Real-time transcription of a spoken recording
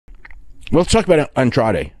Well, let's talk about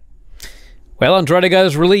Andrade. Well, Andrade got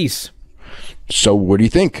his release. So what do you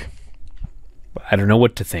think? I don't know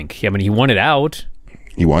what to think. I mean, he wanted out.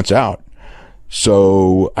 He wants out.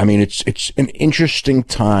 So, I mean, it's an interesting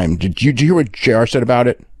time. Did you hear what JR said about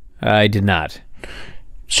it? I did not.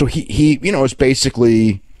 So he is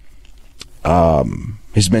basically,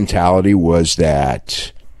 his mentality was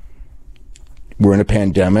that we're in a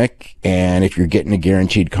pandemic, and if you're getting a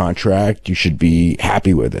guaranteed contract, you should be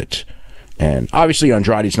happy with it. And obviously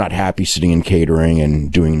Andrade's not happy sitting in catering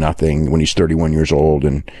and doing nothing when he's 31 years old,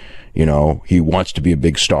 and he wants to be a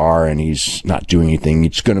big star and he's not doing anything.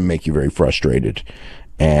 It's going to make you very frustrated.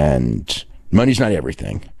 And money's not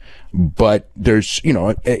everything. But there's,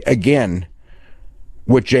 again,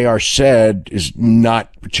 what JR said is not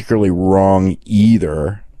particularly wrong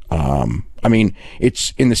either. I mean,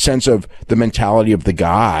 it's in the sense of the mentality of the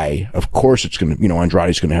guy. Of course, it's going to,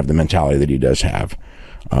 Andrade's going to have the mentality that he does have.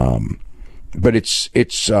 But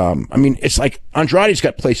I mean, it's like Andrade's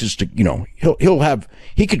got places to,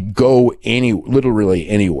 he could go literally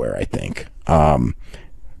anywhere, I think.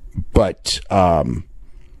 But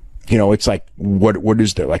it's like, what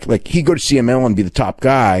is there? Like he go to CML and be the top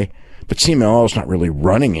guy, but CMLL is not really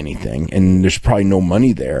running anything, and there's probably no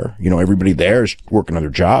money there. Everybody there is working other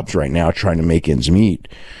jobs right now, trying to make ends meet.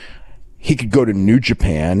 He could go to New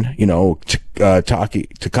Japan, Takaaki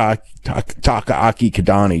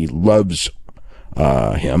Kadani loves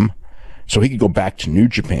him, so he could go back to New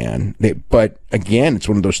Japan. But again, it's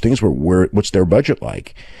one of those things where what's their budget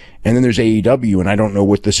like? And then there's AEW, and I don't know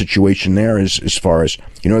what the situation there is as far as,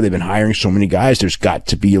 they've been hiring so many guys. There's got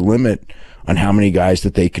to be a limit on how many guys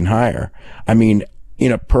that they can hire. I mean,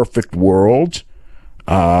 in a perfect world,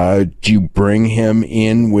 do you bring him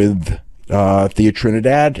in with Thea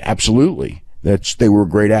Trinidad? Absolutely. They were a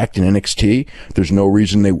great act in NXT. There's no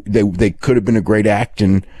reason they could have been a great act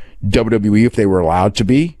in WWE if they were allowed to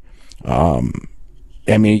be. I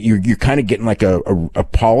mean, you're kind of getting like a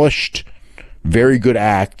polished, very good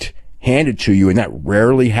act handed to you, and that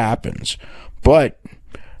rarely happens. But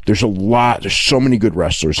there's so many good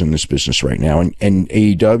wrestlers in this business right now, and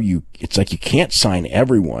AEW, it's like you can't sign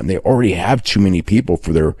everyone. They already have too many people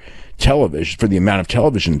for their television, for the amount of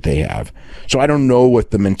television that they have. So I don't know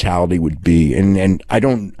what the mentality would be, and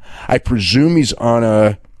I presume he's on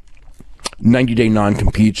a 90-day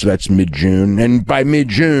non-compete, so that's mid-June, and by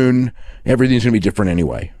mid-June everything's going to be different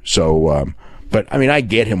anyway. So but I mean, I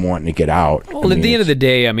get him wanting to get out. Well, at the end of the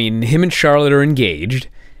day, I mean, him and Charlotte are engaged,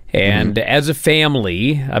 and as a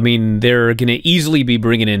family, I mean, they're going to easily be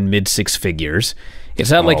bringing in mid-six figures. It's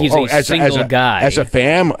not like he's a single guy. As a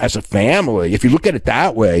family, if you look at it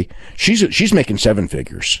that way, she's making seven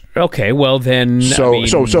figures. Okay, well then. So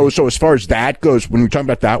as far as that goes, when we're talking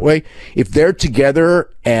about that way, if they're together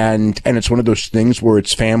and it's one of those things where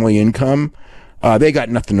it's family income, they got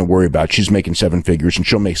nothing to worry about. She's making seven figures, and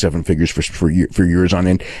she'll make seven figures for years on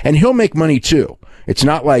end, and he'll make money too. It's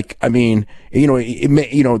not like, I mean, it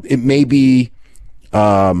may be.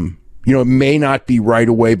 It may not be right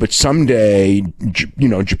away, but someday,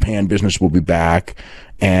 Japan business will be back.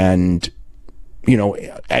 And,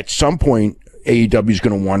 at some point, AEW is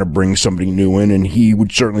going to want to bring somebody new in, and he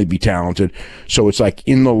would certainly be talented. So it's like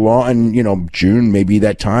in the law, and, June may be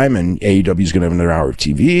that time, and AEW is going to have another hour of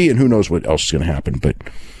TV, and who knows what else is going to happen. But,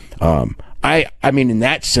 I mean, in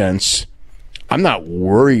that sense, I'm not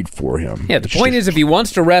worried for him. Yeah, the point is, if he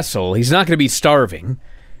wants to wrestle, he's not going to be starving.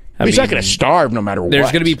 He's not going to starve no matter what.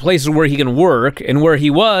 There's going to be places where he can work, and where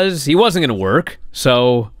he wasn't going to work.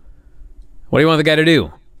 So, what do you want the guy to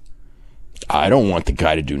do? I don't want the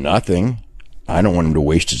guy to do nothing. I don't want him to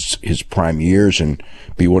waste his prime years and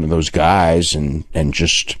be one of those guys and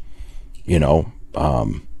just,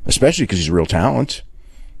 especially because he's a real talent.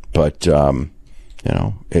 But,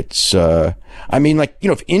 it's, I mean, like,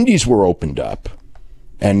 if indies were opened up,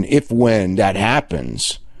 and when that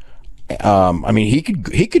happens, I mean, he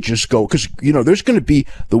could just go, because, there's going to be,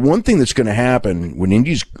 the one thing that's going to happen when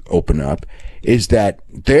indies open up is that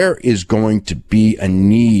there is going to be a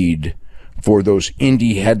need for those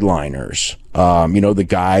indie headliners, the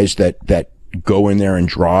guys that go in there and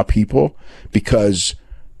draw people, because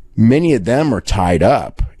many of them are tied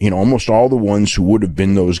up. Almost all the ones who would have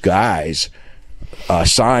been those guys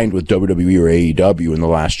signed with WWE or AEW in the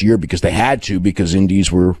last year because they had to, because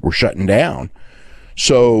indies were shutting down.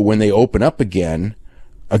 So when they open up again,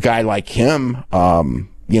 a guy like him,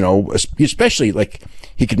 especially like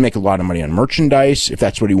he could make a lot of money on merchandise if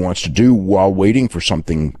that's what he wants to do while waiting for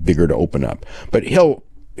something bigger to open up. But he'll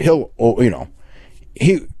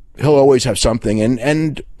always have something.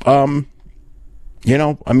 And You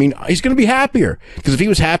know, I mean, he's going to be happier because if he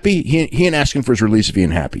was happy, he ain't asking for his release if he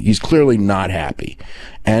ain't happy. He's clearly not happy.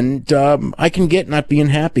 And I can get not being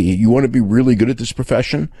happy. You want to be really good at this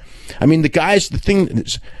profession? I mean, the guys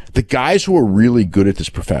who are really good at this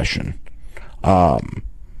profession,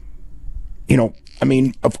 you know, I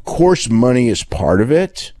mean, of course, money is part of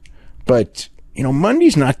it, but, you know,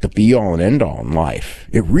 money's not the be all and end all in life.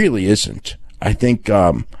 It really isn't. I think,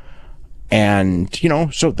 and, you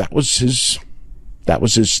know, so that was his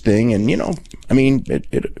thing. And, you know, I mean,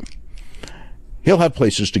 he'll have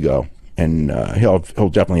places to go, and he'll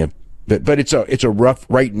definitely have, but it's a rough,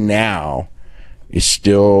 right now is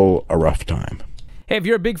still a rough time. Hey, if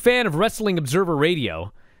you're a big fan of Wrestling Observer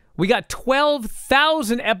Radio, we got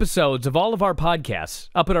 12,000 episodes of all of our podcasts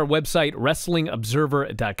up at our website,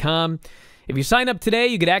 WrestlingObserver.com. If you sign up today,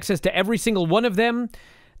 you get access to every single one of them.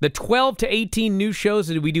 The 12 to 18 new shows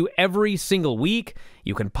that we do every single week.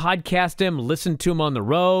 You can podcast them, listen to them on the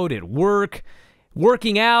road, at work,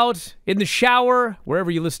 working out, in the shower,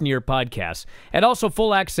 wherever you listen to your podcasts. And also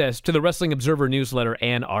full access to the Wrestling Observer newsletter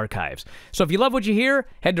and archives. So if you love what you hear,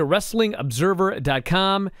 head to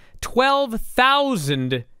WrestlingObserver.com.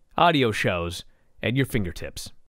 12,000 audio shows at your fingertips.